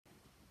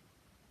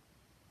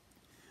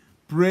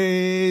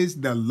Praise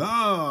the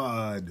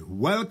Lord.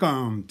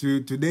 Welcome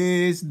to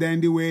today's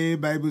Dandy Way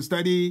Bible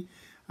study.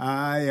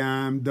 I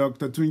am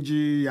Dr.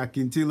 Tunji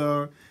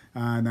Akintilo,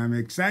 and I'm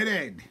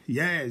excited.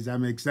 Yes,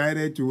 I'm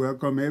excited to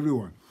welcome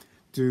everyone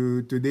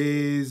to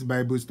today's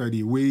Bible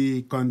study.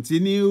 We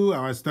continue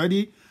our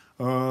study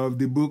of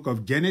the book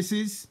of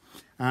Genesis.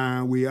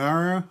 We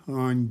are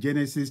on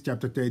Genesis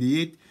chapter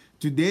 38.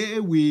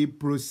 Today we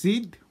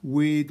proceed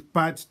with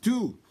part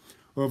 2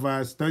 of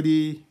our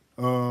study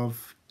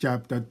of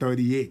chapter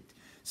 38.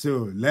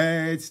 So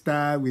let's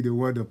start with a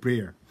word of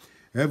prayer.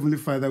 Heavenly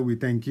Father, we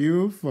thank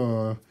you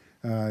for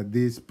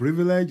this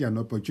privilege and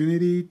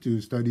opportunity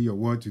to study your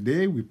word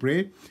today. We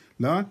pray,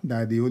 Lord,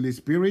 that the Holy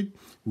Spirit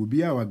will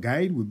be our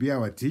guide, will be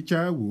our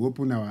teacher, will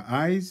open our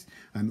eyes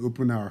and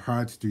open our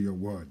hearts to your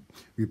word.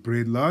 We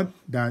pray, Lord,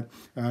 that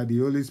the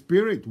Holy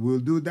Spirit will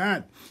do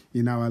that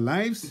in our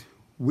lives,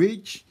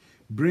 which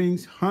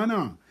brings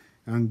honor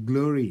and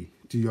glory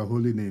to your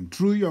holy name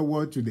through your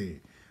word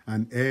today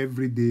and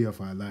every day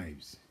of our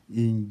lives.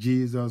 In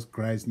Jesus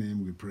Christ's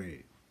name we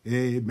pray.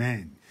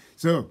 Amen.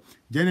 So,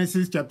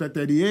 Genesis chapter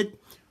 38,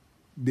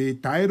 the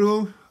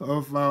title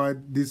of our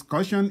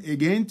discussion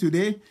again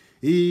today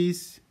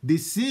is The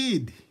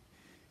Seed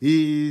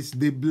is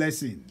the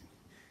Blessing.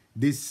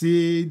 The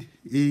seed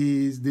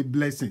is the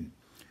blessing.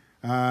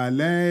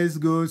 Let's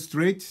go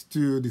straight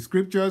to the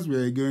scriptures.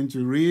 We're going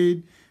to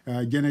read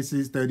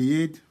Genesis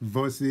 38,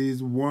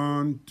 verses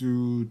 1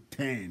 to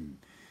 10.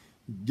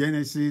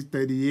 Genesis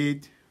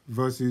 38,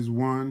 verses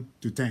 1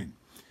 to 10.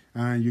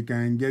 And you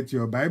can get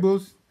your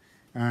Bibles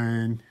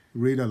and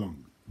read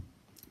along.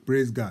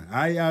 Praise God.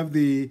 I have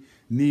the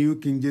New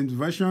King James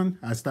Version.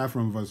 I start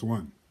from verse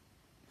 1.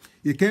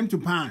 It came to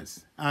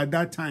pass at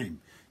that time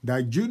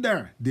that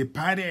Judah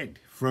departed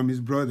from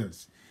his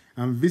brothers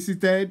and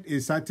visited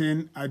a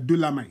certain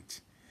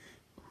Adullamite,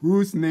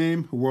 whose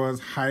name was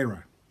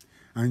Hira.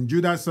 And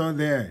Judah saw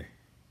there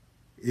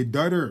a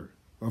daughter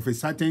of a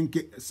certain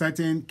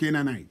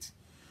Canaanite,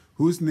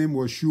 whose name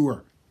was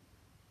Shua.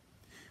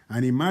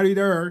 And he married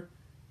her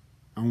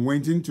and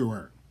went into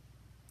her.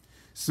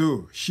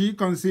 So she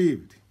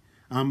conceived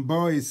and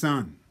bore a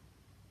son,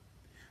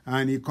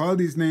 and he called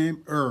his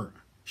name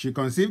She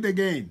conceived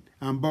again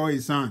and bore a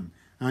son,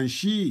 and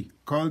she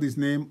called his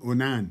name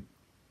Onan.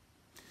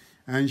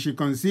 And she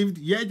conceived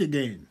yet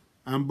again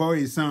and bore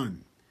a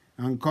son,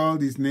 and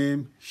called his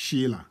name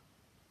Shelah.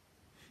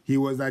 He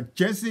was at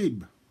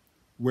Chezib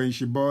when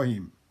she bore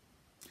him.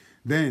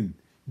 Then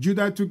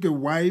Judah took a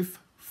wife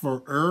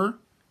for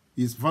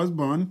his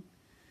firstborn.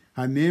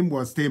 Her name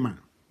was Tamar.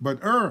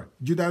 But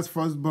Judah's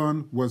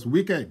firstborn, was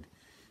wicked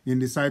in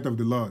the sight of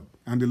the Lord,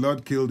 and the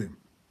Lord killed him.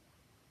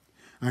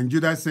 And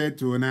Judah said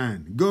to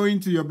Onan, Go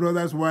into your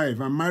brother's wife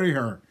and marry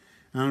her,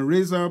 and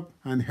raise up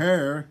an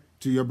heir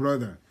to your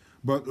brother.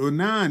 But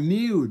Onan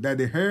knew that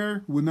the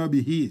heir would not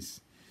be his.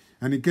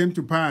 And it came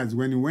to pass,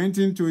 when he went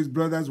into his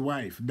brother's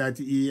wife, that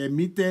he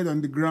emitted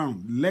on the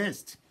ground,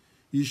 lest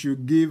he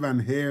should give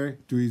an heir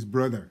to his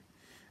brother.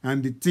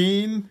 And the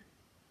thing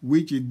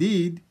which he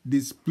did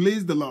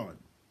displeased the Lord.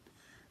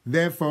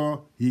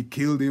 Therefore he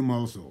killed him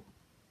also.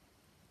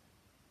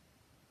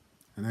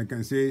 And I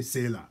can say,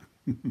 Selah.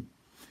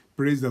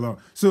 Praise the Lord.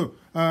 So,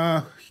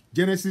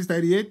 Genesis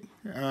 38,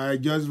 I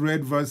just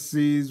read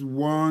verses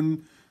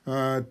 1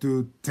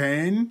 to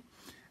 10.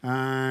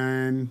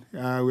 And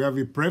we have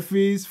a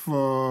preface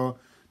for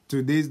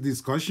today's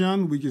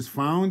discussion, which is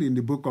found in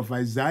the book of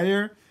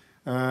Isaiah,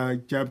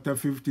 chapter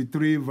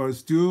 53,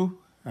 verse 2.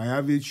 I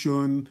have it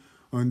shown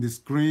on the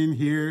screen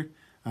here,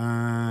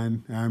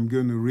 and I'm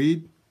going to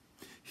read.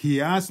 He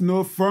has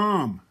no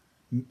form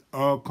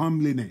or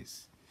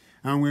comeliness,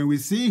 and when we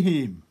see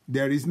him,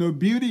 there is no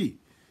beauty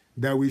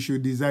that we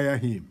should desire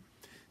him.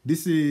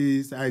 This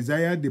is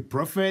Isaiah the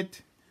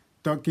prophet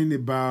talking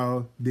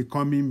about the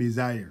coming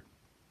Messiah.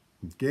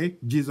 Okay,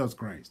 Jesus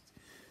Christ.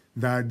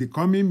 That the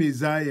coming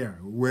Messiah,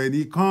 when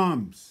he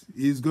comes,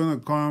 is going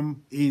to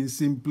come in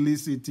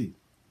simplicity.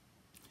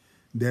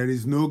 There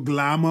is no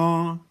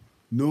glamour,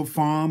 no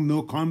form,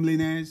 no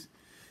comeliness.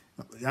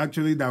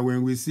 Actually, that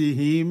when we see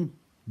him,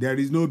 there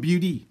is no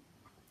beauty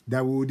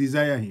that we will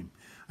desire him.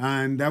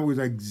 And that was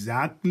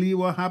exactly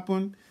what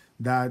happened.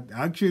 That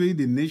actually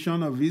the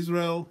nation of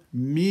Israel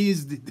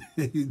missed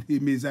the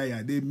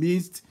Messiah. They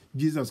missed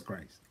Jesus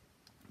Christ,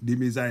 the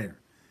Messiah.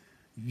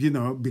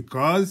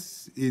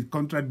 Because it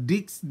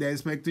contradicts their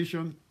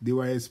expectation. They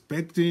were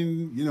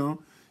expecting,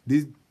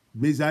 this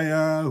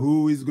Messiah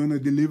who is going to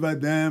deliver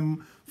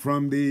them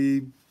from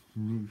the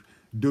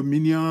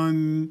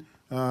dominion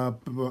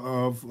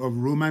of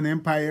Roman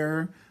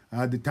Empire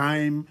at the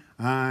time,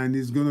 and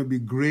it's going to be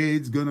great,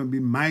 it's going to be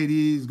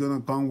mighty, it's going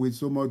to come with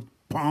so much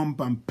pomp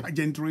and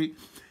pageantry.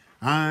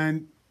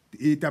 And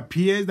it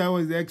appears that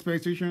was the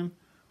expectation,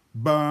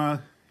 but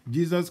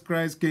Jesus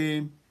Christ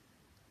came,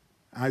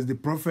 as the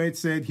prophet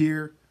said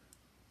here,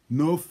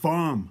 no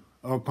form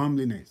or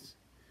comeliness.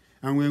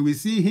 And when we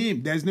see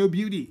him, there's no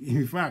beauty.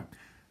 In fact,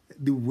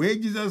 the way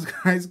Jesus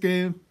Christ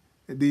came,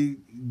 the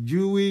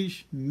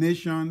Jewish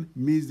nation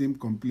missed him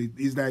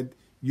completely. Is that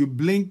you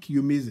blink,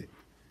 you miss it.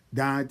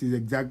 That is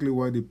exactly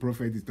what the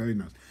prophet is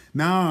telling us.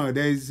 Now,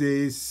 there is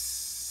a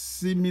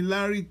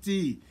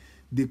similarity,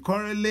 the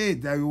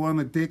correlate that we want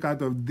to take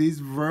out of this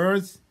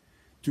verse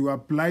to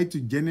apply to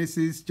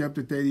Genesis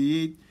chapter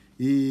 38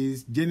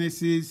 is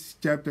Genesis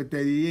chapter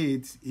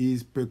 38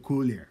 is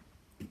peculiar.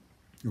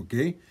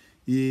 Okay?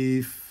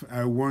 If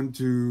I want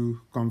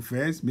to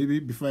confess, maybe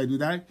before I do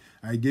that,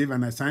 I gave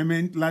an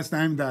assignment last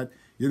time that,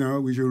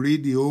 we should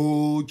read the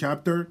whole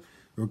chapter.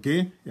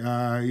 Okay?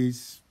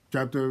 It's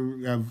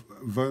chapter,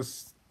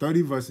 verse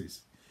 30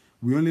 verses.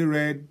 We only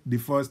read the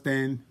first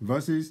 10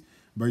 verses,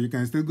 but you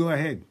can still go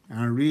ahead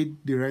and read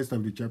the rest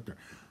of the chapter.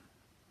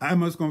 I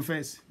must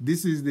confess,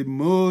 this is the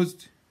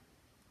most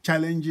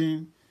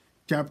challenging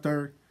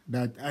chapter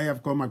that I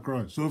have come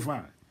across so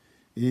far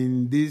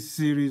in this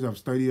series of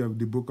study of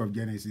the book of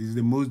Genesis. It's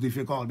the most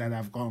difficult that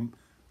I've come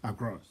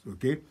across,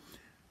 okay?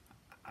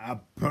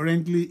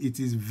 Apparently, it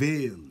is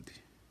veiled.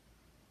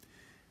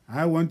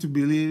 I want to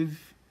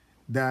believe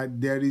that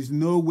there is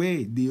no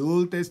way the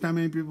Old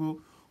Testament people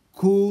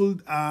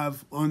could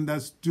have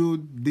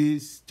understood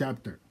this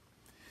chapter,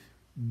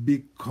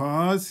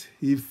 because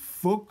the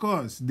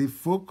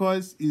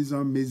focus is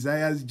on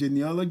Messiah's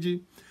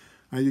genealogy,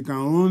 and you can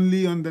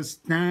only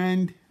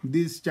understand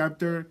this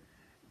chapter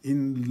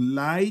in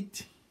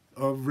light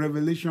of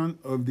revelation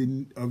of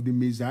the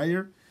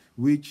Messiah,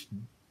 which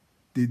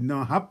did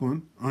not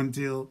happen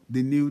until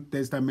the New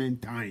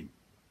Testament time.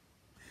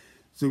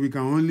 So we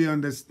can only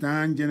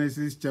understand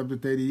Genesis chapter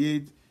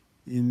 38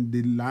 in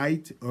the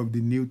light of the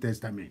New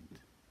Testament,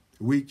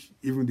 which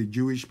even the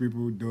Jewish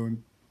people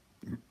don't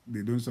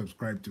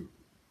subscribe to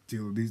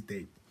till this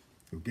date.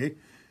 Okay?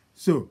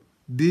 So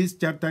this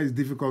chapter is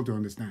difficult to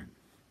understand.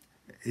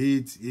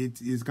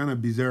 It's kind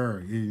of bizarre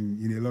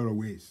in a lot of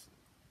ways.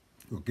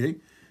 Okay?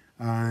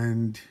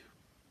 And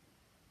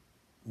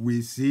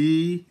we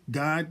see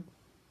God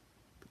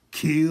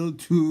kill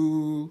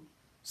 2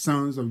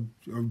 sons of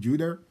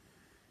Judah.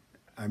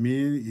 I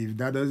mean, if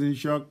that doesn't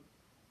shock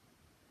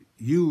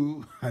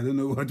you, I don't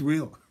know what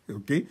will.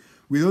 Okay?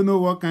 We don't know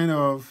what kind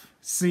of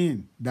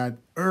sin that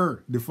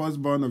the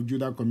firstborn of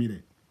Judah,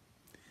 committed.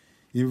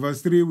 In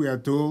verse 3, we are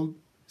told,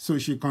 so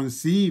she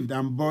conceived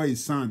and bore a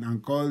son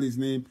and called his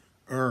name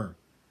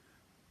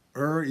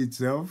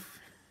Itself,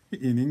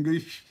 in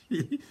English,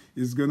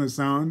 is going to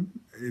sound,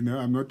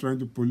 I'm not trying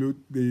to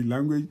pollute the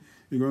language,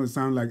 it's going to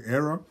sound like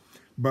error.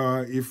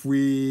 But if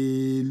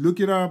we look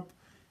it up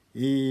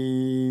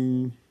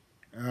in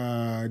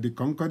the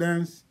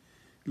concordance,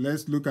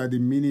 let's look at the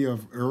meaning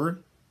of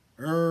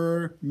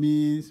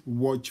means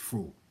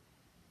watchful.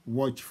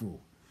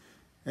 Watchful.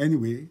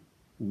 Anyway,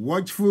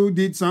 watchful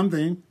did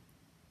something,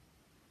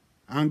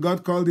 and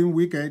God called him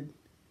wicked,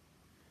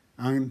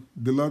 and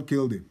the Lord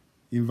killed him.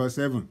 In verse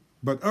 7.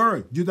 But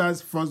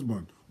Judah's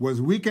firstborn, was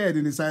wicked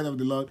in the sight of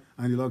the Lord,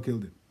 and the Lord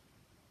killed him.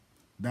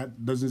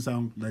 That doesn't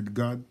sound like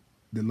God,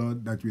 the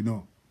Lord that we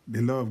know.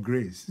 The Lord of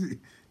grace.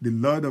 The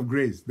Lord of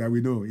grace that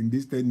we know in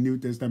this New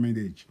Testament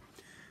age.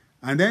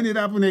 And then it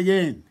happened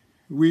again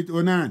with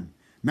Onan.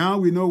 Now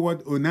we know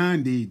what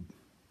Onan did.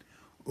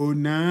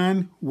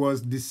 Onan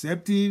was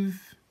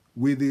deceptive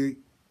with the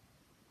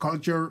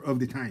culture of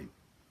the time.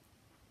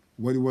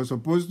 What he was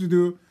supposed to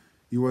do,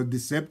 he was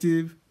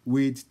deceptive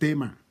with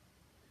Tamar,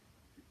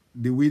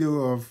 the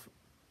widow of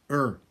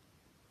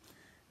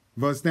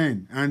Verse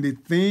 10, and the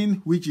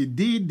thing which he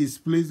did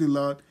displeased the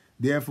Lord,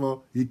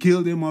 therefore he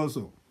killed him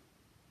also.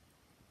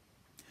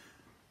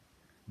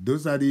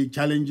 Those are the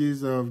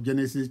challenges of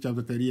Genesis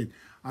chapter 38.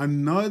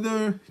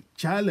 Another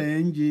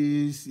challenge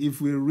is,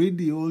 if we read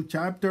the whole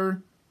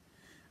chapter,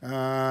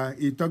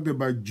 it talked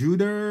about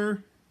Judah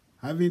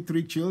having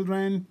 3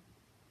 children,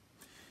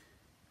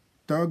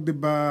 talked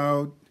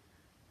about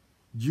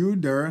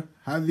Judah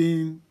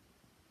having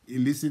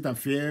illicit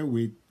affair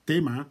with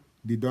Tamar,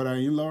 the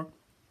daughter-in-law,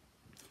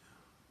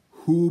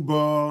 who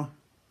bore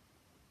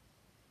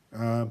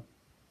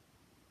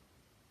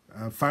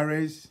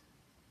Phares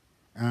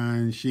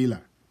and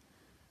Sheila.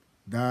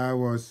 That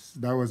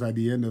was at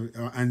the end of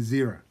and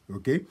Zerah.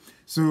 Okay,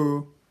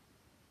 so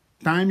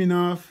time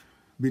enough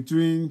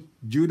between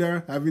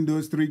Judah having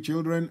those 3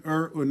 children,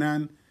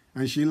 Onan,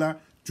 and Sheila,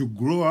 to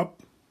grow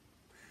up,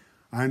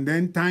 and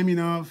then time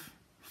enough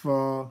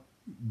for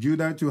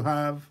Judah to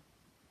have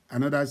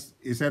a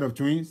set of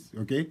twins.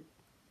 Okay,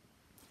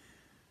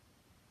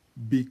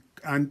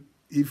 and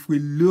if we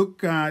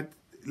look at,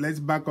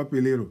 let's back up a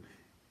little.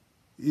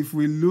 If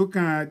we look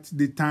at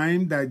the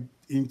time that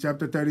in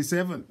chapter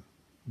 37,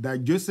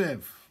 that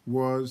Joseph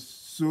was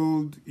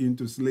sold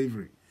into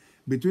slavery,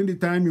 between the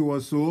time he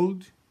was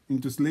sold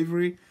into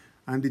slavery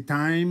and the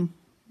time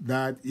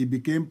that he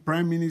became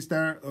prime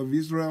minister of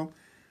Israel,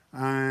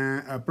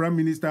 a prime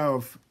minister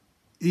of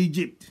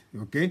Egypt,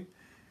 okay?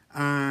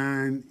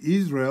 And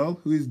Israel,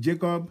 who is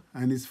Jacob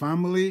and his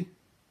family,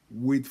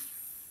 with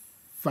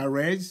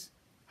Phares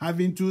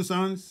having 2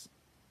 sons,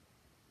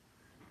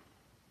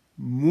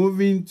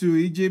 moving to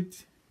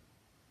Egypt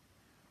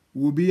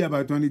will be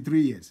about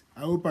 23 years. I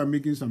hope I'm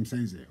making some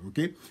sense there,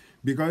 okay?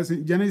 Because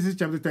in Genesis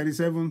chapter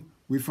 37,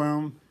 we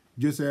found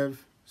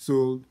Joseph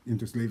sold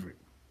into slavery.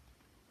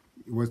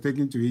 he was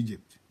taken to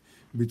Egypt.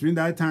 Between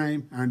that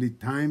time and the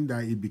time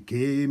that he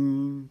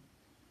became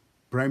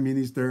prime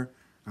minister,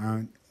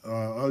 and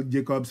all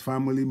Jacob's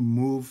family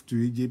moved to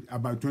Egypt,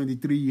 about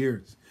 23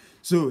 years.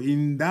 So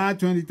in that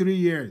 23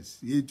 years,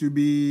 it will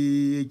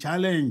be a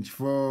challenge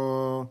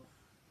for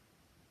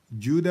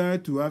Judah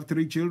to have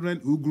 3 children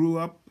who grew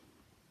up,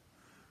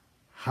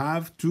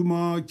 have 2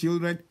 more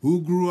children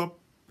who grew up,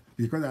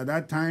 because at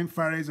that time,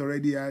 Pharez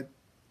already had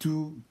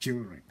 2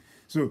 children.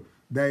 So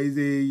there is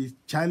a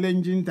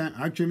challenging time.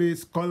 Actually,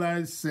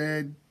 scholars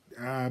said,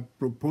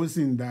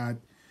 proposing that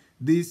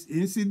this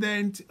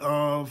incident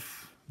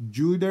of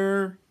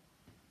Judah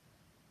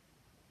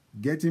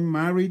getting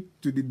married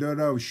to the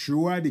daughter of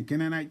Shua, the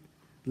Canaanite,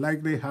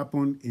 likely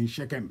happened in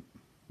Shechem,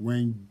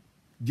 when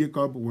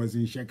Jacob was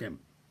in Shechem.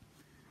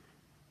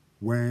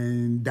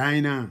 When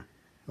Dinah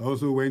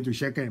also went to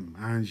Shechem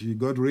and she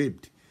got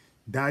raped,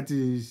 that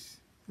is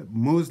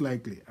most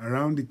likely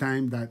around the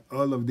time that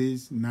all of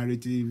this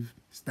narrative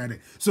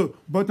started. So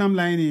bottom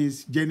line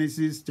is,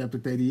 Genesis chapter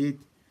 38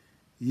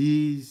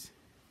 is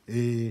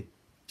a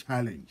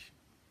challenge.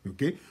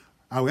 Okay?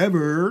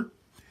 However,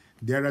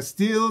 there are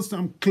still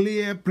some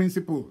clear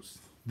principles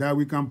that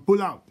we can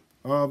pull out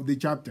of the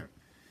chapter.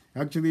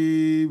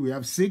 Actually, we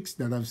have 6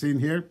 that I've seen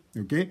here.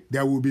 Okay?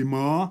 There will be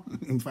more.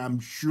 I'm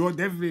sure,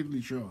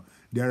 definitely sure,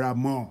 there are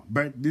more.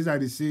 But these are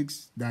the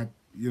 6 that,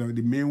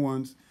 the main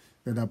ones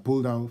that are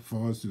pulled out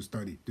for us to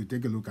study, to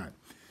take a look at.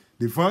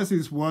 The first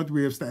is what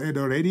we have started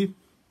already,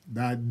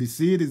 that the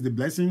seed is the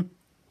blessing.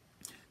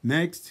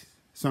 Next,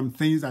 some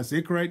things are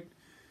sacred.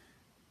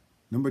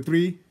 Number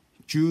 3,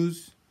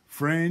 choose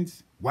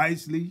friends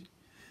wisely.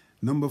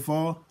 Number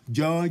 4,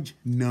 judge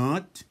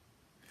not.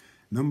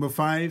 Number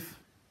 5,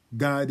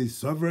 God is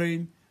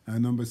sovereign.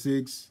 And number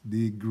 6,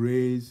 the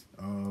grace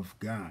of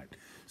God.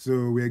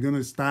 So we're going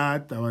to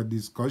start our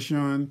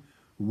discussion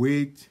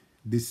with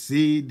the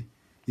seed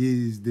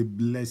is the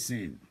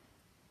blessing.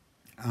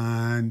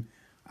 And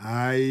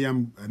I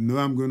know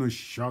I'm going to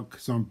shock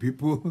some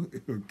people,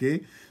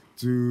 okay,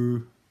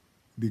 to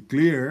be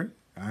clear,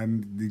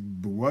 and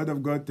the Word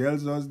of God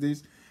tells us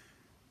this,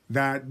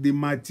 that the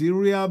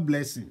material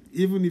blessing,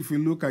 even if we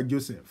look at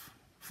Joseph,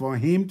 for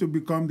him to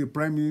become the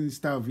prime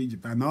minister of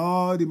Egypt and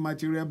all the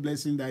material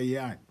blessing that he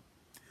had,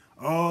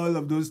 all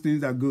of those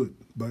things are good,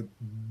 but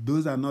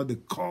those are not the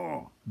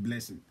core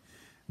blessing.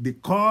 The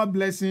core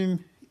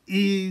blessing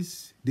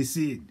is the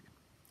seed.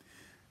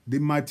 The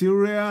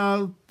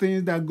material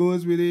things that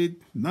goes with it,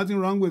 nothing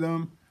wrong with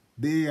them.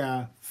 They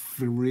are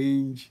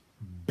fringe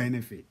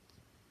benefit.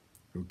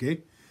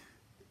 Okay?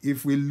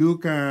 If we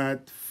look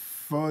at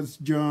 1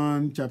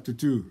 John chapter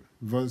 2,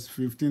 verse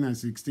 15 and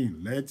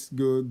 16. Let's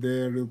go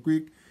there real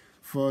quick.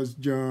 1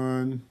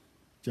 John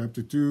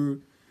chapter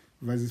 2,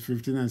 verses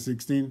 15 and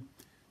 16.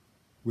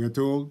 We are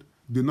told,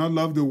 do not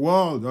love the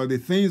world or the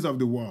things of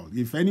the world.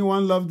 If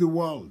anyone loves the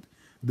world,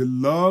 the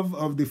love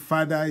of the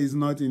Father is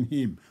not in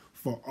him.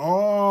 For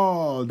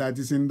all that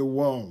is in the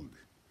world,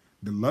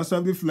 the lust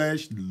of the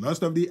flesh, the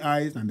lust of the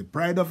eyes, and the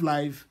pride of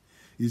life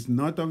is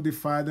not of the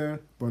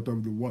Father, but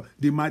of the world.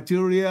 The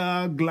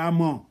material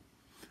glamour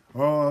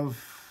of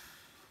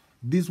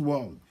this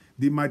world,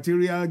 the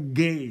material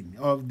gain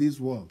of this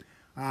world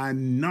are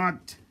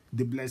not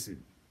the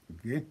blessing.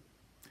 Okay?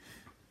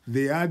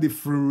 They are the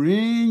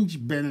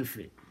fringe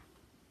benefit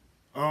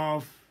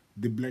of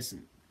the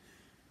blessing.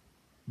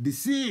 The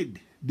seed,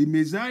 the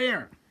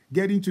Messiah,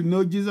 getting to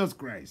know Jesus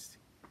Christ,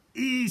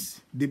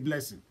 is the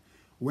blessing.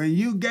 When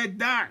you get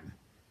that,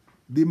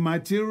 the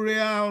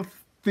material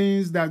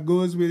things that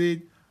goes with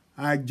it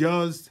are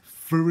just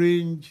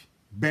fringe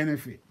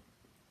benefit.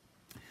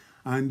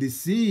 And the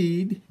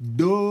seed,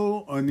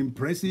 though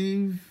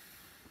unimpressive,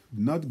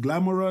 not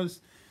glamorous,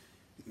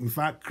 in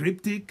fact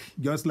cryptic,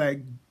 just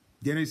like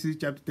Genesis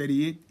chapter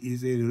 38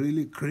 is a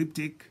really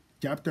cryptic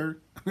chapter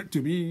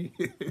to me.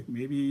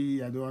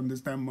 Maybe I don't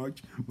understand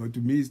much, but to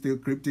me it's still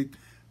cryptic,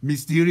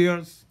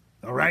 mysterious,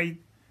 all right?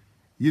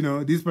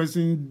 This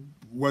person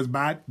was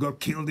bad, God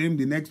killed him.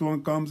 The next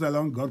one comes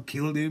along, God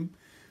killed him.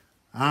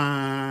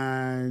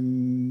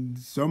 And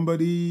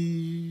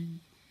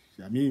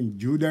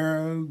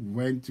Judah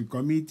went to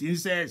commit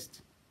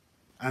incest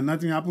and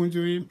nothing happened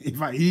to him. In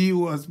fact, he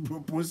was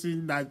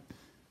proposing that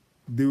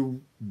the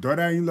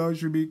daughter-in-law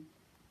should be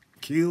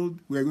killed.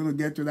 We're going to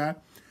get to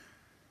that.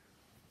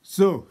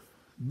 So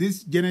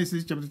this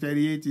Genesis chapter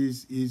 38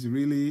 is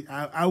really,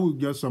 I would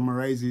just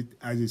summarize it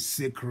as a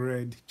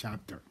sacred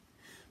chapter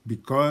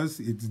because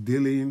it's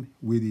dealing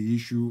with the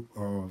issue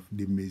of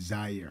the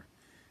Messiah,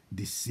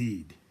 the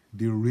seed,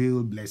 the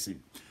real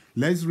blessing.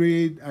 Let's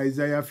read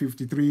Isaiah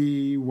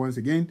 53 once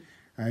again.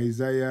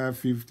 Isaiah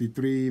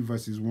 53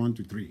 verses 1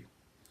 to 3.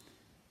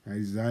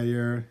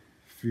 Isaiah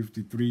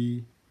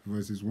 53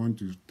 verses 1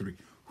 to 3.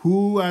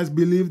 Who has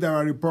believed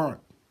our report?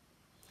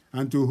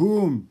 And to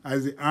whom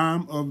has the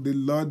arm of the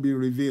Lord been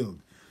revealed?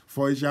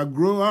 For it shall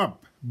grow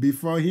up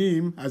before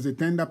him as a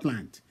tender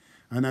plant,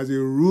 and as a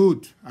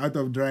root out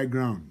of dry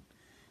ground.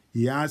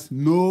 He has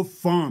no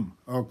form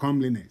or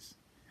comeliness.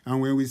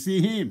 And when we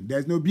see him,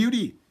 there's no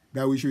beauty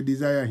that we should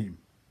desire him.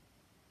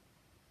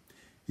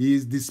 He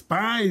is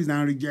despised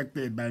and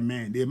rejected by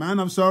men, a man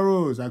of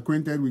sorrows,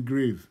 acquainted with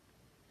grief.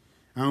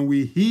 And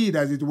we hid,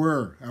 as it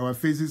were, our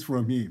faces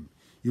from him.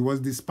 He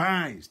was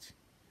despised,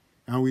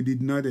 and we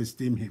did not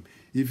esteem him.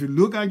 If you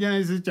look at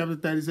Genesis chapter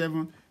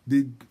 37,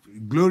 the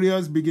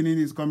glorious beginning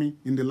is coming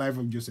in the life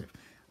of Joseph.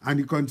 And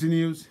it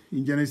continues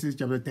in Genesis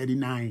chapter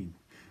 39.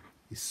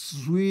 It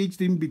switched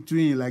in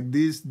between like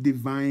this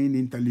divine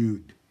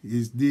interlude.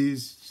 Is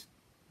this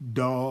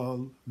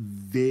dull,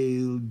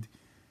 veiled,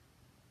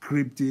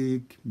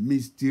 cryptic,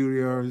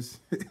 mysterious,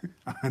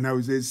 and I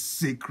would say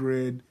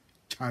sacred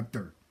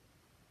chapter.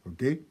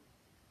 Okay?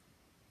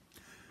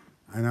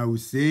 And I will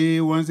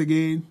say once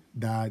again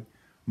that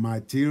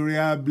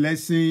material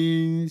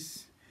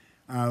blessings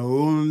are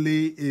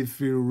only a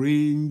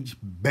fringe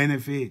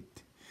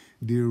benefit.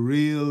 The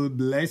real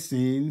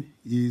blessing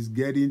is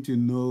getting to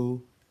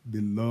know the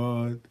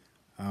Lord,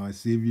 our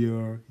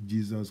Savior,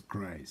 Jesus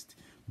Christ,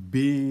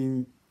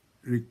 being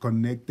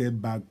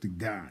reconnected back to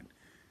God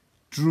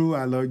through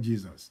our Lord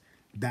Jesus.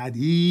 That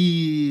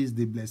is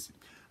the blessing.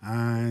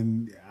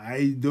 And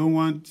I don't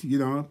want,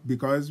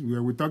 because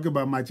when we talk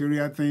about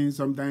material things,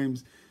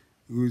 sometimes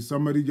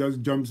somebody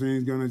just jumps in and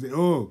is going to say,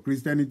 oh,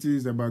 Christianity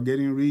is about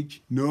getting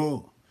rich.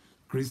 No.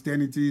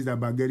 Christianity is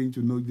about getting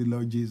to know the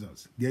Lord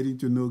Jesus, getting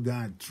to know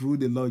God through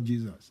the Lord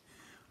Jesus.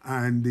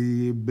 And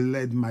the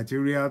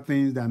material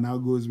things that now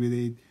goes with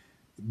it.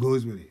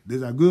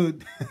 These are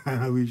good.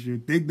 We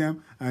should take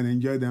them and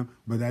enjoy them,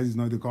 but that is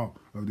not the call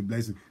of the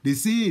blessing. The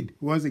seed,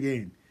 once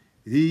again,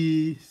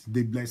 is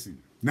the blessing.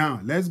 Now,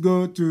 let's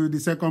go to the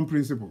second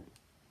principle,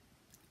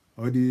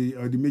 or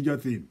the major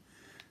theme,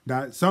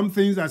 that some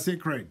things are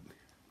sacred.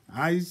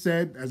 I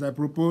said, as I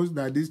proposed,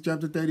 that this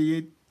chapter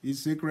 38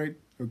 is sacred,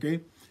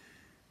 okay?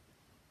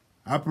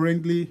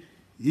 Apparently,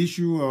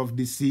 issue of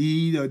the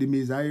seed or the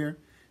Messiah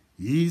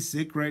is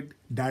sacred,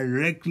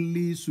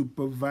 directly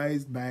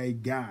supervised by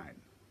God.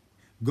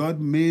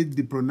 God made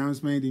the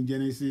pronouncement in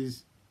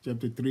Genesis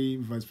chapter 3,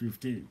 verse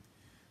 15.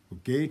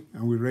 Okay?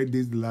 And we read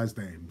this the last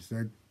time. He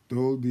said,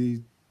 told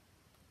the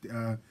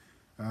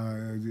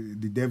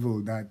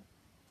devil that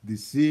the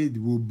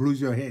seed will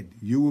bruise your head.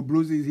 You will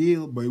bruise his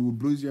heel, but it will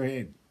bruise your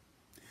head.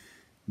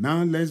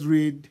 Now let's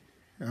read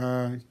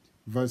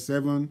verse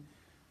 7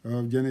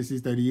 of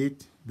Genesis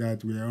 38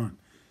 that we are on.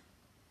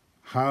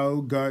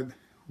 How God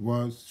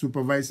was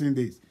supervising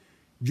this.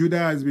 Judah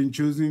has been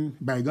chosen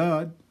by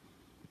God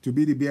to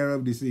be the bearer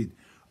of the seed.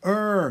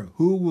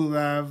 Who will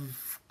have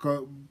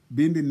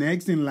been the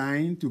next in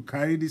line to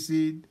carry the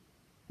seed,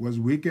 was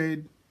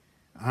wicked,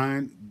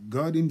 and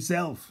God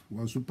himself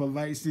was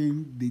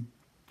supervising the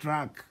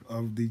track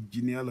of the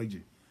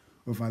genealogy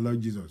of our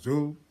Lord Jesus.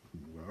 So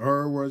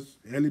was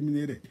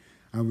eliminated.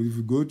 And if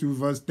you go to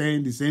verse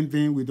 10, the same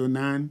thing with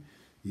Onan.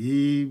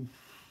 He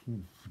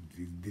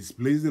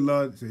displeased the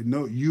Lord, said,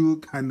 no, you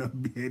cannot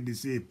bear the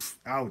seed.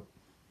 Out.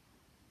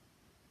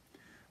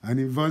 And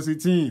in verse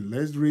 18,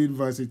 let's read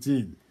verse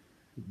 18.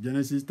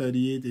 Genesis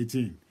 38,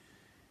 18.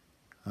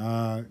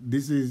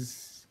 This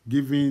is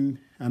giving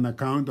an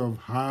account of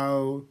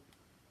how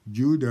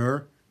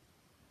Judah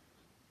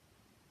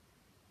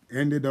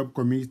ended up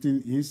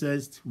committing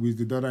incest with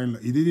the daughter-in-law.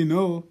 He didn't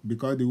know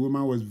because the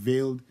woman was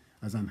veiled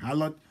as an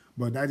harlot,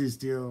 but that is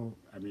still,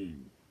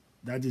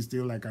 that is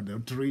still like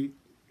adultery,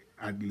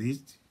 at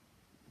least,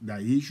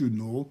 that he should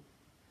know.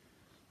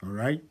 All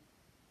right?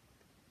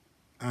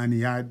 And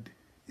he had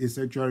a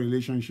sexual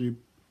relationship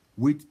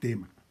with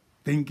Tamar,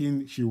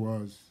 thinking she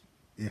was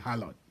a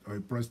harlot or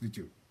a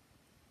prostitute.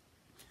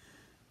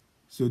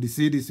 So the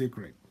seed is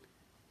sacred.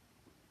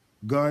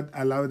 God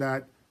allowed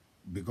that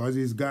because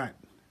he's God.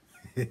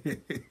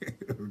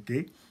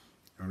 Okay?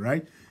 All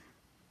right?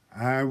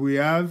 We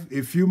have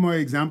a few more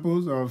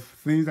examples of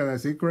things that are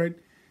sacred.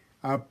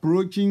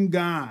 Approaching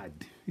God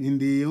in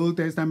the Old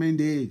Testament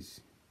days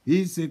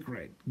is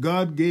sacred.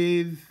 God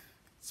gave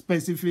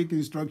specific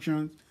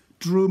instructions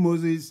through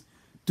Moses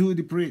to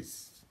the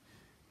priests.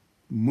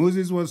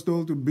 Moses was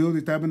told to build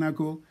the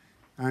tabernacle,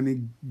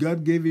 and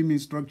God gave him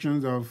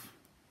instructions of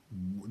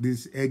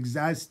these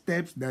exact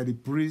steps that the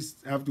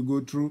priests have to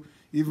go through.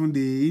 Even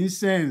the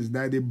incense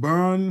that they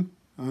burn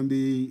on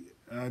the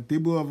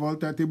table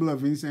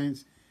of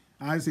incense,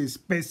 has a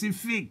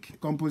specific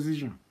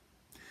composition.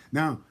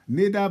 Now,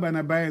 Nadab and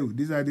Abihu,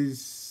 these are the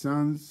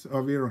sons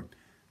of Aaron.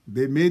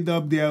 They made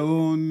up their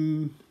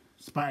own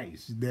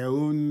spice, their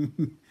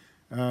own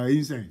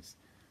incense,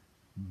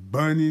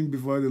 burning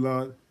before the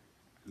Lord.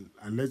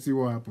 And let's see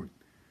what happened.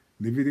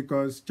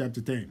 Leviticus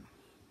chapter 10.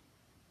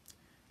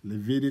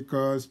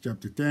 Leviticus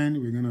chapter 10,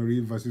 we're going to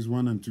read verses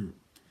 1 and 2.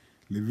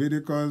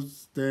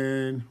 Leviticus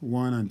 10,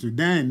 1 and 2.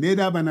 Then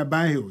Nadab and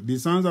Abihu, the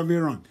sons of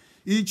Aaron,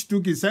 each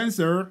took a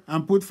censer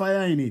and put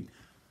fire in it,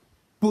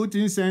 put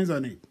incense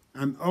on it,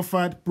 and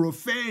offered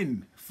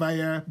profane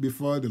fire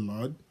before the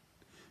Lord,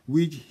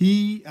 which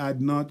he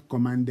had not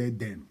commanded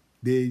them.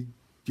 They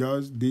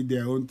just did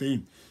their own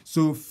thing.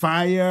 So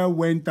fire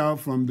went out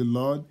from the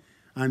Lord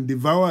and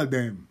devoured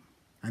them,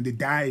 and they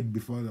died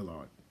before the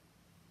Lord.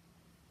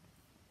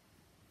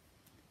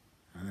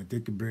 And I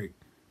take a break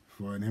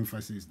for an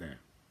emphasis there.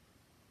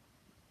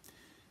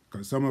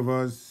 Because some of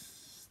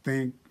us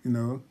think,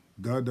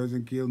 God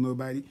doesn't kill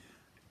nobody.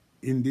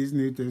 In this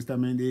New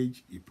Testament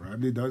age, he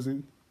probably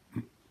doesn't,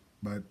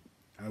 but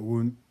I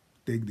won't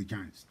take the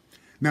chance.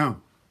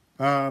 Now,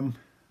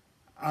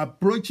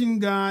 approaching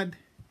God,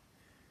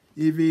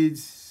 if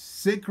it's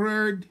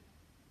sacred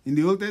in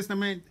the Old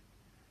Testament,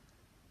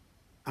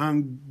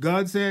 and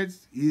God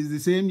says He's the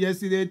same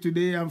yesterday,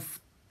 today, and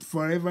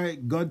forever,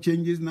 God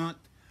changes not,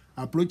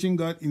 approaching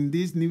God in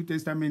this New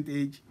Testament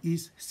age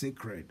is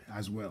sacred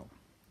as well.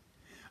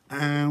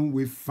 And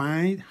we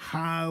find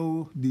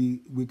how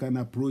we can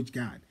approach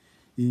God.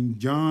 In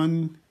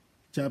John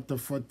chapter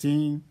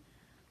 14,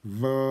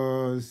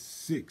 verse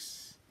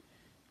 6.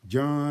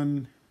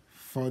 John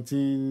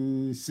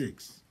 14,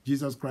 6.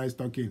 Jesus Christ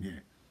talking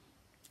here.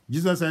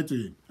 Jesus said to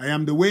him, I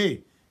am the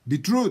way, the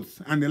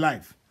truth, and the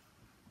life.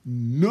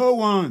 No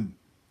one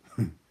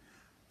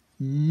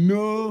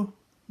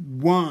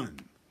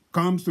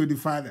comes to the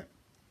Father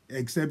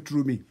except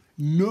through me.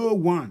 No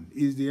one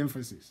is the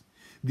emphasis.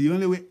 The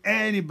only way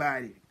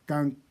anybody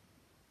can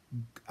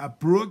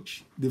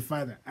approach the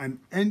Father and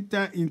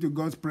enter into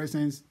God's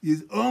presence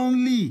is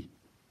only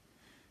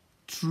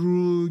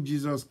through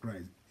Jesus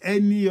Christ.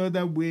 Any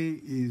other way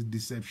is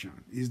deception.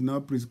 It's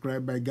not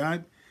prescribed by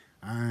God.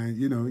 And,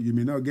 you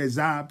may not get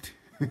zapped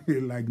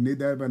like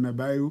Nadab and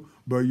Abihu,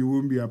 but you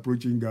won't be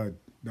approaching God.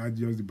 That's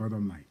just the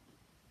bottom line.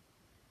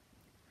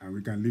 And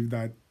we can leave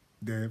that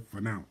there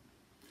for now.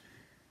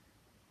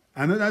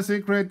 Another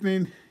sacred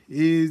thing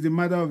is the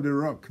matter of the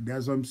rock. There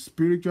are some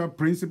spiritual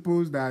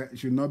principles that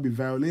should not be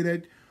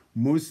violated.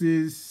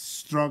 Moses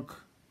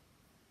struck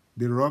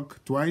the rock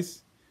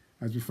twice,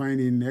 as we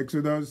find in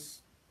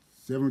Exodus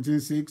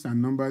 17:6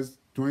 and Numbers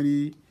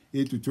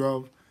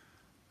 28-12.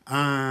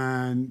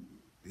 And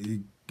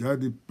he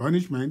got the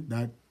punishment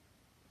that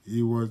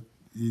he was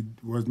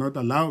not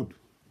allowed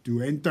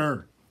to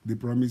enter the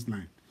promised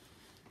land.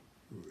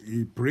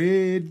 He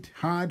prayed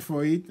hard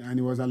for it and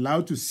he was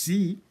allowed to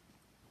see,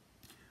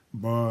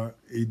 but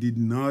he did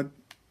not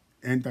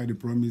enter the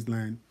promised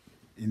land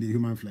in the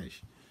human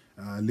flesh.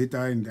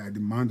 Later at the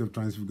Mount of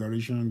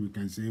Transfiguration, we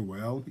can say,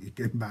 well, he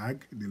came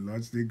back. The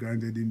Lord still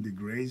granted him the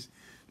grace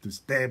to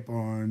step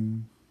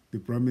on the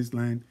promised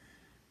land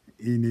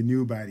in a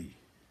new body.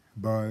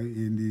 But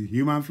in the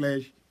human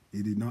flesh,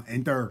 he did not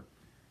enter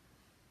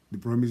the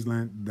promised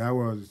land. That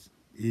was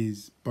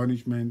his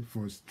punishment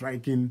for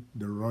striking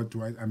the rod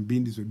twice and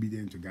being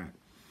disobedient to God.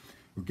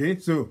 Okay,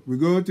 so we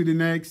go to the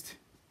next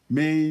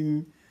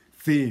main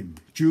theme.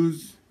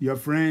 Choose your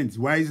friends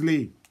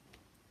wisely.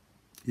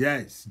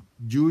 Yes,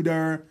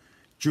 Judah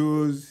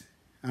chose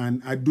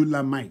an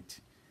Adullamite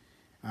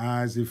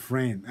as a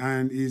friend.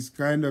 And it's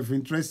kind of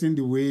interesting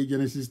the way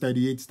Genesis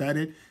 38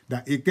 started,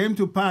 that it came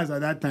to pass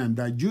at that time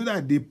that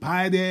Judah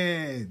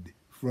departed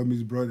from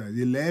his brothers.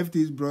 He left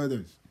his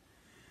brothers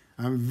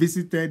and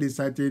visited a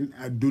certain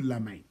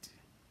Adullamite.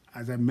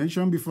 As I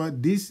mentioned before,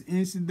 this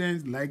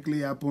incident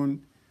likely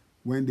happened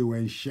when they were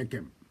in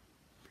Shechem.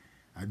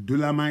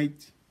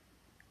 Adullamite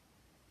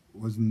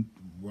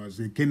was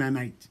a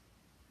Canaanite.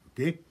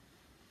 Okay?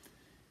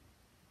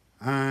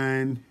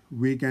 And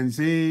we can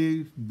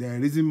say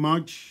there isn't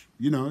much,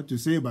 to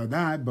say about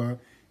that, but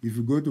if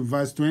you go to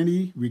verse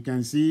 20, we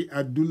can see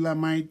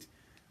Adullamite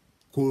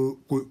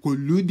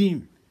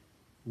colluding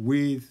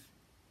with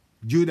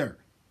Judah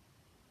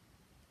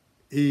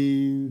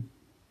in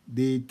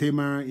the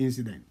Tamar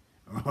incident.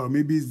 Or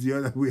maybe it's the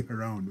other way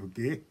around,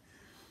 okay?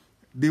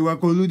 They were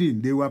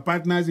colluding. They were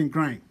partners in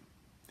crime.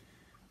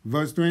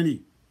 Verse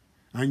 20.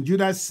 And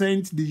Judah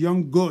sent the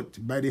young goat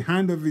by the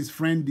hand of his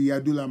friend the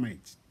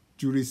Adullamite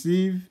to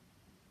receive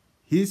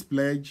his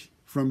pledge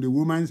from the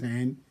woman's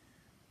hand,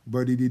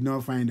 but he did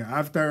not find her.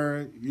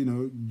 After,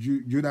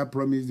 Judah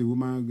promised the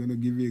woman, I'm going to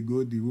give you a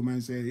goat. The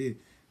woman said, hey,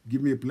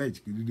 give me a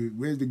pledge.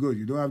 Where's the goat?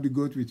 You don't have the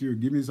goat with you.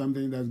 Give me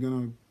something that's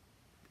going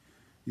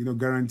to,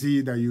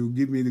 guarantee that you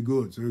give me the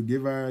goat. So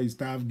give her his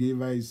staff, gave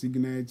her his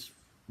signet,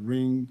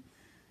 ring,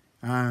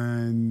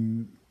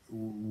 and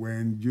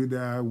when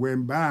Judah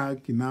went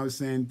back, he now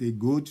sent a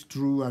goat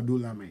through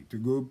Adullamite to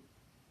go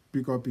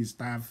pick up his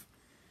staff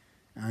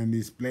and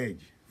his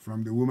pledge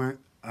from the woman,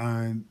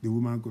 and the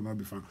woman could not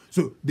be found.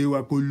 So they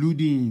were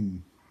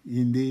colluding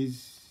in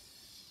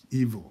this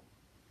evil.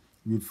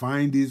 We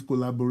find this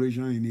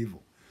collaboration in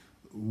evil,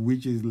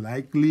 which is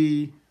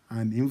likely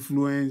an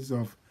influence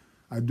of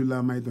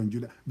Adullamite on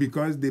Judah,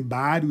 because the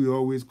bad will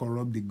always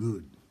corrupt the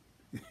good.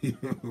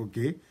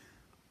 Okay?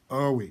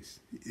 Always.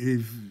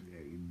 If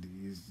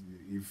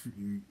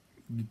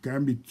you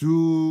can't be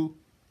too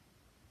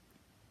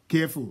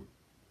careful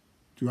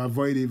to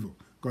avoid evil.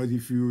 Because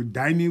if you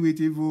dining with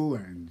evil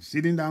and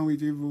sitting down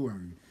with evil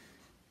and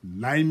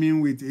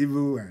liming with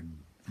evil and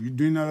you're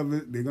doing all of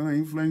it, they're going to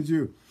influence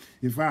you.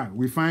 In fact,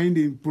 we find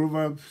in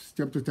Proverbs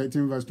chapter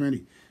 13, verse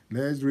 20.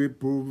 Let's read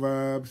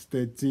Proverbs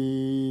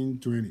 13,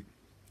 20.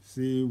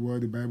 See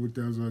what the Bible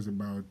tells us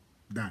about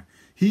that.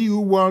 He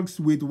who walks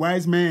with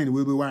wise men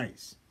will be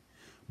wise,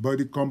 but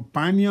the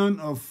companion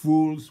of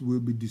fools will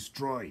be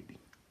destroyed.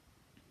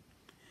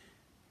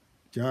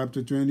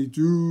 Chapter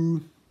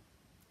 22,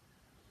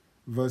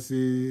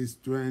 verses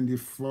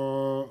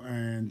 24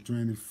 and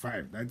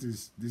 25.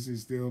 This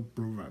is still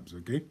Proverbs,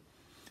 okay?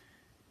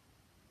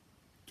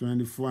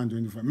 24 and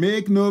 25.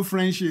 Make no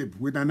friendship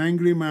with an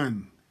angry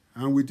man,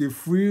 and with a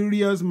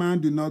furious man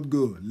do not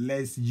go,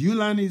 lest you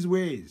learn his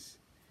ways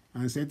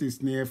and set a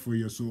snare for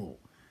your soul.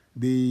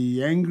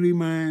 The angry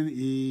man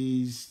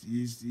is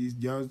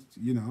just,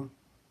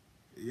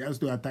 he has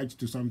to attach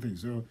to something.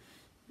 So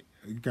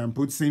you can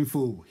put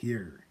sinful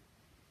here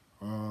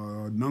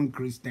or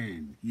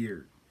non-Christian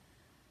here.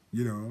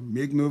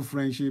 Make no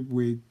friendship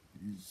with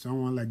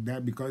someone like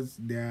that, because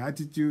their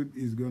attitude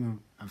is going to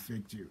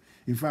affect you.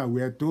 In fact,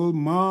 we are told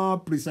more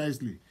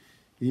precisely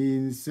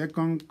in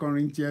 2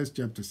 Corinthians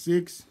chapter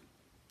 6.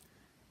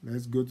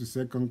 Let's go to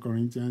 2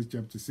 Corinthians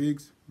chapter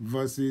 6,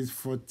 verses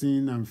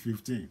 14 and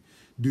 15.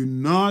 Do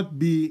not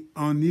be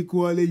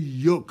unequally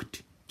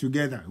yoked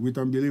together with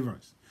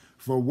unbelievers.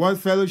 For what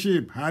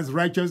fellowship has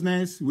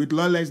righteousness with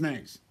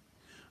lawlessness?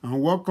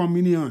 And what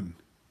communion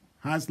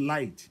has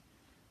light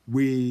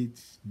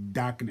with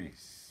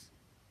darkness?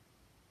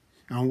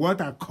 And what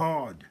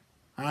accord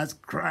has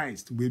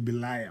Christ with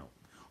Belial?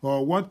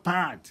 Or what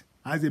part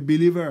has a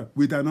believer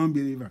with an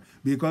unbeliever?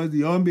 Because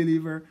the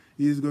unbeliever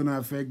is going to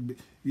affect.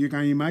 You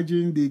can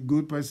imagine the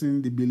good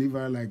person, the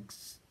believer, like,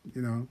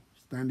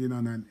 standing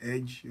on an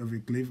edge of a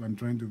cliff and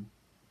trying to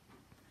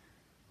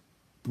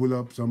pull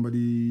up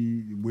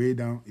somebody way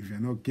down. If you're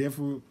not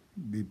careful,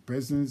 the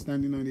person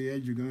standing on the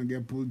edge, you're going to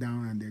get pulled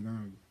down and they're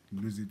going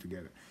to lose it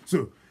together.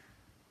 So,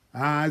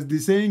 as the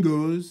saying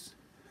goes,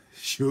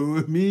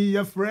 show me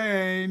your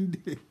friend.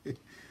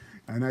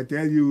 And I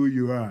tell you who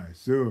you are.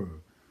 So,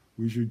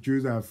 we should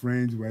choose our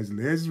friends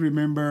wisely. Let's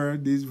remember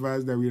this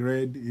verse that we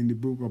read in the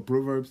book of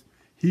Proverbs.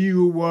 He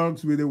who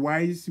walks with the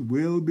wise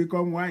will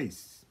become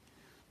wise,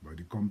 but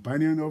the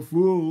companion of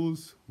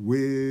fools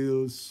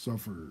will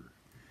suffer.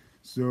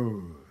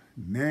 So,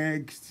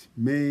 next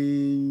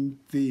main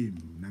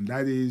theme, and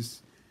that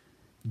is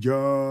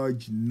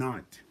judge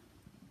not.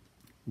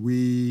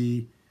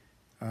 We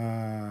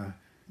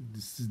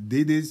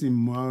studied this in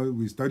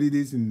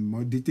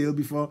more detail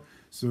before,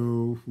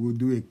 so we'll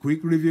do a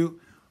quick review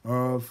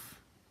of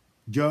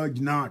judge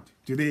not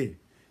today.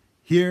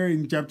 Here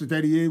in chapter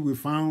 38, we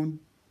found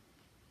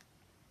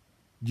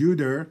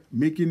Judah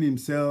making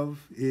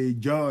himself a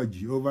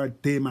judge over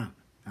Tamar,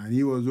 and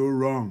he was all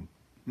wrong.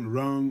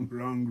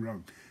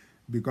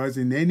 Because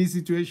in any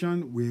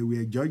situation where we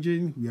are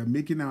judging, we are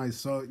making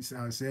ourselves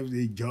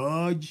a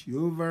judge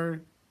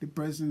over the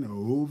person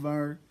or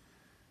over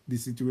the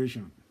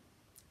situation.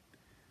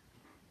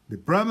 The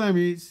problem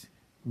is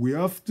we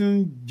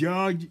often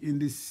judge in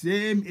the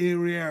same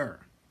area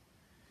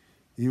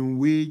in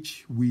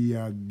which we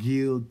are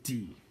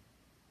guilty.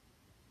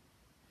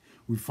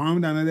 We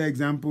found another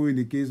example in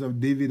the case of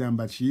David and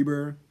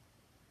Bathsheba.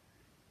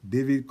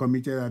 David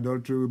committed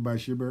adultery with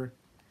Bathsheba,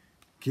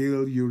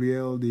 killed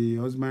Uriel, the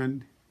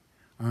husband,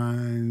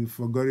 and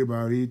forgot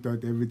about it,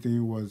 thought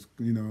everything was,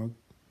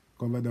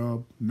 covered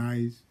up,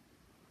 nice,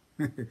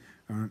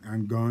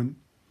 and gone.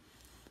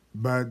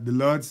 But the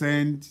Lord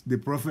sent the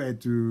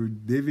prophet to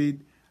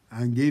David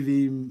and gave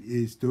him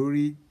a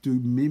story to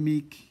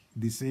mimic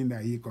the sin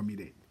that he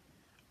committed.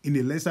 In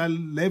a lesser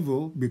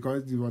level,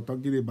 because they were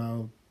talking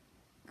about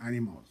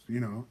animals,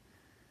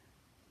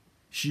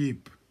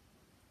 sheep.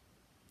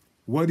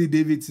 What did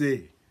David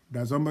say?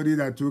 That somebody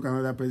that took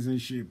another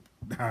person's sheep,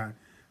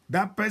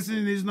 that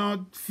person is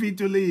not fit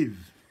to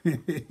live.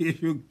 You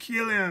should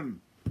kill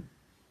him.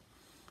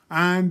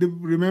 And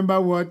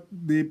remember what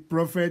the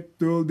prophet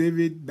told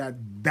David, that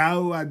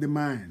thou art the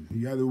man.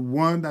 You are the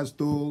one that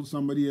stole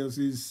somebody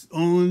else's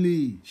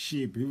only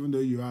sheep, even though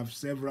you have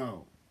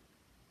several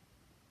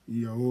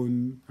in your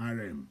own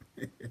harem.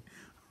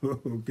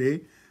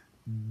 Okay?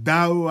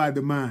 Thou art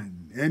the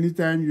man.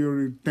 Anytime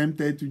you're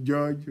tempted to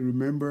judge,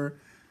 remember,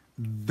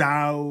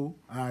 thou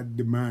art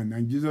the man.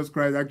 And Jesus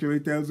Christ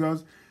actually tells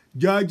us,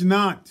 judge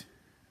not,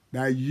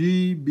 that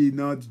ye be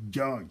not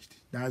judged.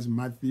 That's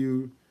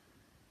Matthew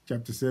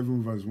chapter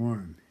 7, verse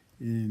 1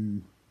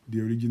 in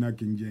the original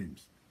King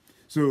James.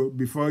 So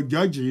before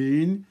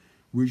judging,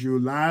 we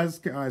should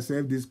ask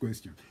ourselves this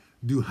question.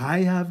 Do I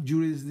have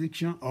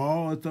jurisdiction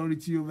or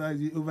authority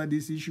over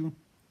this issue?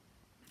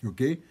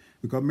 Okay?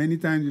 Because many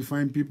times we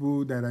find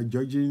people that are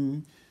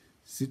judging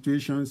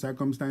situations,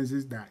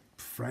 circumstances that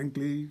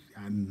frankly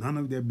are none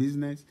of their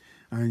business.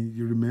 And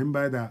you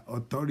remember that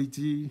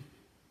authority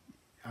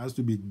has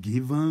to be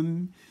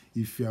given.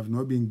 If you have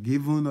not been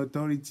given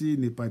authority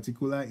in a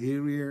particular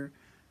area,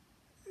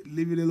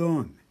 leave it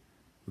alone.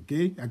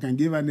 Okay? I can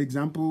give an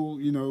example.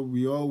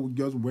 We all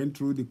just went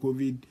through the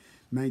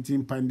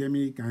COVID-19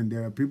 pandemic, and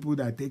there are people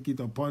that take it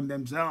upon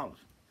themselves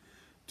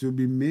to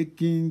be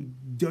making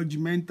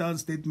judgmental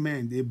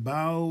statements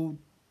about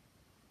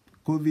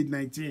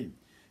COVID-19.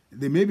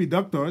 They may be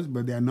doctors,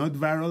 but they are not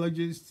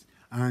virologists,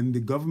 and the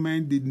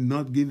government did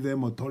not give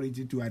them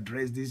authority to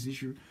address this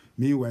issue.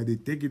 Meanwhile, they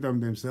take it on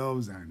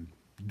themselves and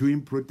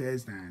doing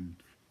protests and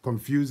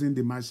confusing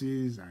the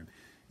masses, and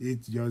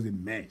it's just a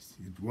mess.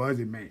 It was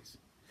a mess.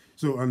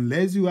 So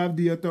unless you have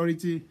the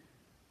authority,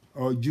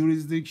 or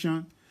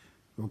jurisdiction,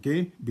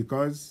 okay?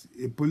 Because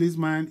a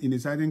policeman in a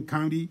certain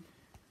county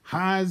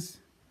has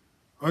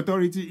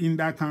authority in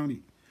that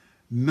county,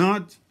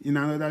 not in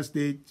another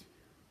state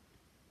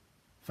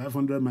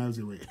 500 miles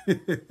away.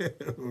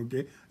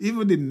 Okay?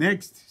 Even the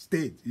next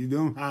state, you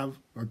don't have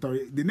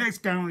authority. The next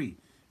county,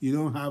 you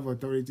don't have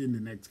authority in the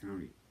next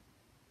county.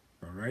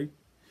 All right?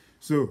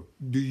 So,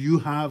 do you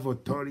have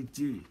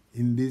authority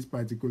in this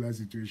particular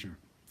situation?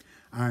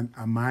 And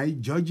am I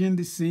judging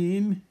the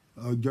sin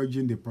or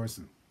judging the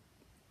person?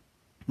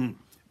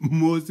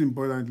 Most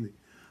importantly,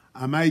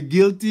 am I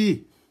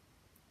guilty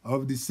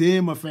of the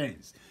same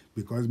offense?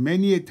 Because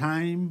many a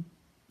time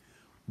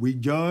we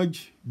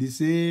judge the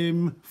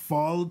same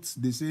faults,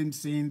 the same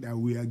sin that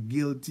we are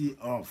guilty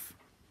of.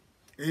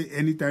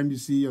 Anytime you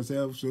see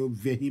yourself so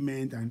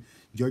vehement and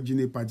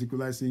judging a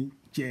particular sin,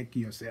 check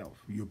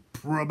yourself. You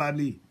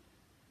probably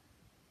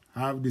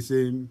have the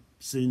same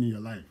sin in your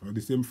life or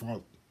the same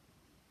fault.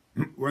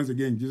 Once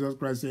again, Jesus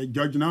Christ said,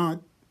 "Judge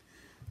not,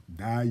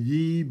 that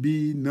ye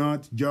be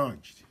not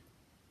judged."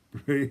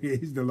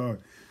 Praise the Lord.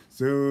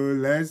 So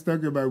let's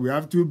talk about, we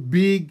have two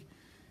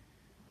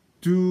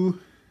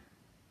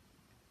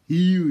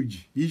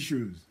huge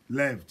issues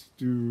left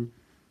to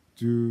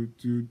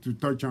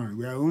touch on.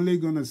 We are only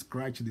going to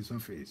scratch the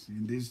surface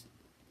in these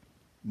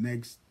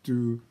next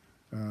two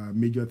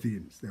major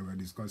themes that we're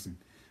discussing.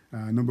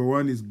 Number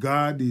one is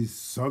God is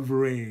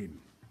sovereign.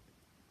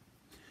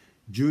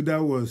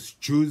 Judah was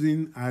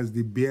chosen as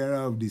the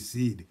bearer of the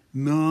seed,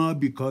 not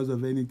because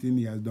of anything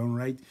he has done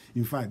right.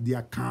 In fact, the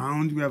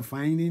account we are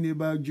finding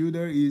about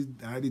Judah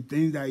are the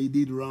things that he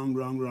did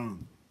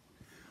wrong.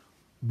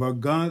 But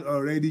God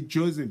already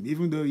chose him,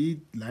 even though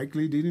he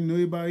likely didn't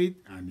know about it,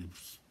 and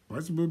it's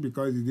possible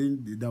because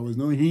there was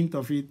no hint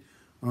of it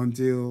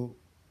until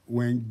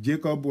when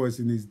Jacob was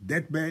in his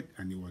deathbed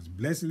and he was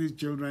blessing his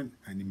children,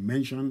 and he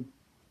mentioned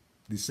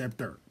the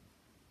scepter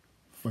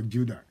for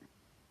Judah,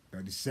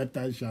 that the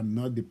scepter shall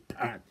not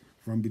depart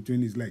from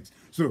between his legs.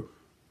 So,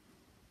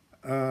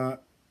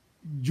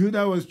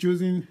 Judah was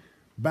chosen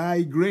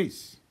by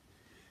grace,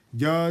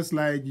 just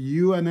like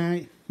you and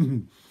I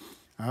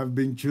have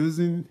been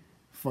chosen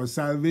for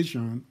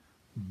salvation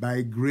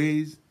by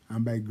grace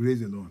and by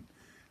grace alone.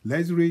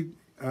 Let's read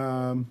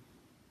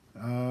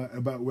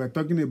we're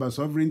talking about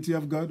sovereignty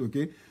of God,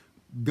 okay?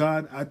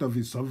 God, out of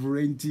his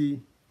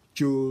sovereignty,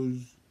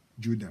 chose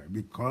Judah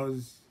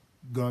because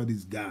God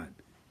is God.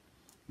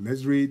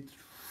 Let's read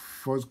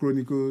 1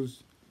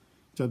 Chronicles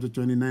chapter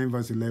 29,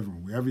 verse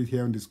 11. We have it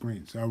here on the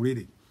screen, so I'll read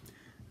it.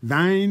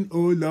 "Thine, O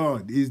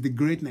Lord, is the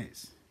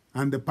greatness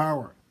and the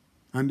power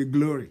and the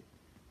glory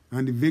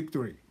and the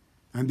victory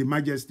and the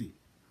majesty.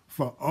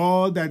 For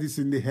all that is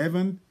in the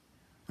heaven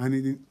and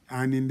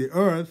in the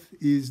earth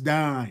is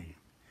thine.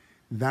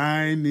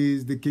 Thine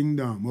is the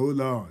kingdom, O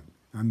Lord,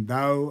 and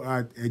thou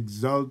art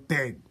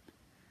exalted,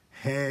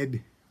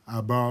 head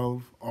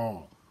above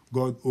all."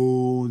 God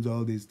owns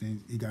all these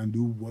things. He can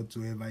do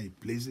whatsoever he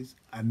pleases,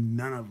 and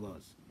none of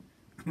us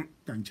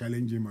can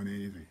challenge him on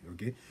anything,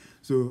 okay?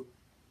 So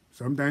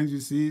sometimes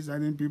you see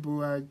certain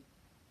people are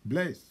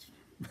blessed.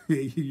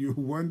 You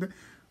wonder,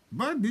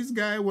 but this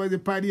guy was a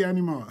party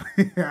animal.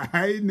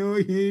 I know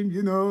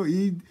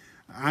him,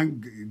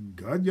 and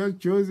God just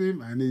chose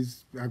him, and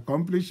he's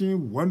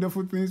accomplishing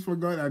wonderful things for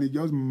God, and he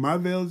just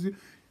marvels.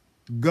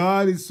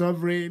 God is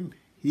sovereign.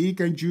 He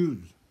can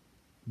choose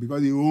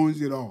because he owns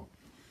it all.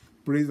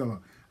 Praise the Lord.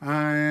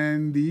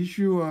 And the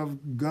issue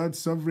of God's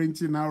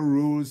sovereignty now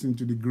rolls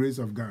into the grace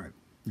of God,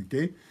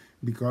 okay?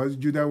 Because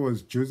Judah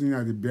was chosen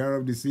as the bearer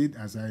of the seed,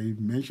 as I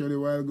mentioned a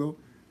while ago,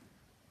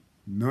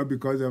 not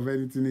because of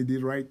anything he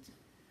did right.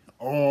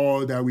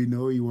 All that we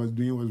know he was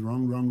doing was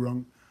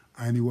wrong,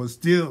 and he was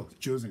still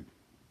chosen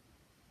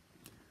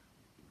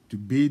to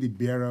be the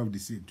bearer of the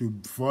seed, to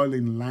fall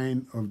in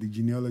line of the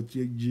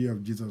genealogy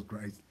of Jesus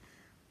Christ.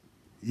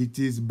 It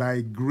is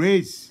by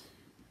grace,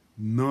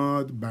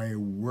 not by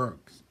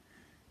works.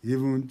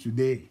 Even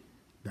today,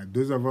 that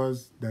those of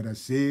us that are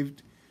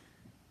saved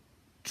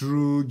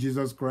through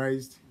Jesus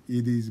Christ,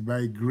 it is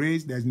by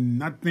grace. There's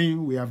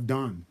nothing we have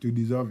done to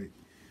deserve it.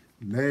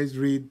 Let's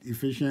read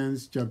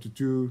Ephesians chapter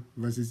 2,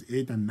 verses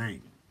 8 and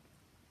 9.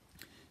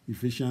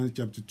 Ephesians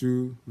chapter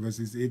 2,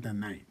 verses 8 and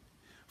 9.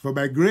 "For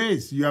by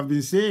grace you have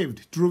been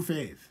saved through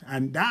faith,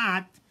 and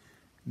that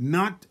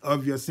not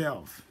of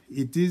yourself.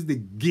 It is the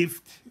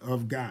gift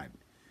of God,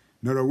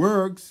 not of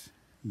works,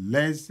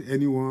 lest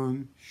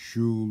anyone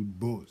should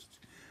boast."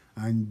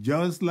 And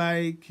just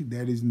like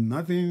there is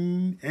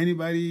nothing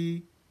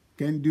anybody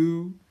can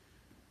do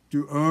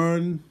to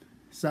earn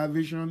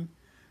salvation,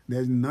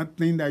 there's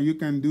nothing that you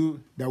can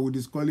do that will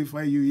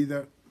disqualify you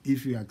either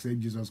if you accept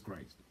Jesus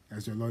Christ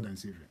as your Lord and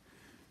Savior.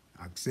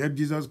 Accept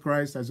Jesus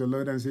Christ as your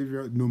Lord and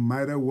Savior, no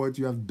matter what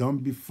you have done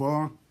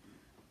before.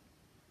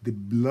 The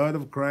blood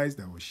of Christ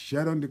that was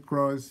shed on the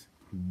cross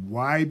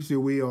wipes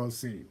away all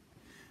sin.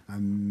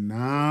 And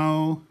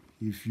now,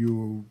 if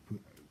you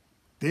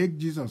take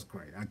Jesus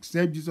Christ,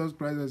 accept Jesus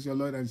Christ as your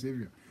Lord and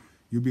Savior,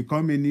 you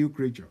become a new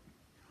creature.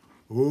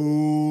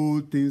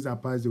 All things are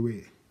passed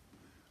away.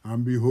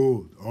 and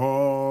behold,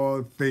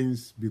 all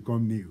things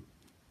become new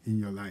in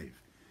your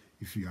life.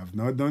 If you have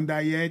not done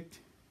that yet,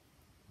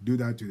 do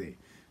that today,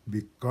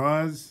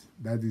 because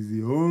that is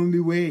the only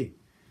way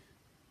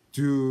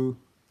to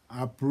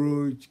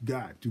approach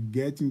God, to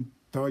get in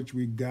touch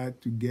with God,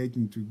 to get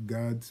into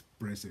God's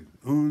presence.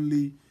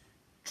 Only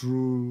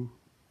through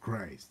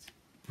Christ.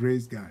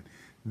 Praise God.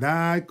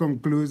 That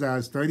concludes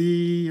our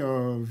study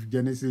of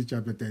Genesis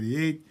chapter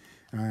 38.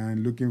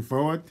 And looking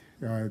forward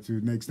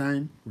to next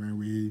time when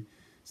we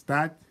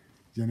start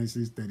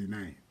Genesis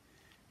 39.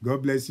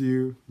 God bless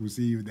you. We'll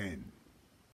see you then.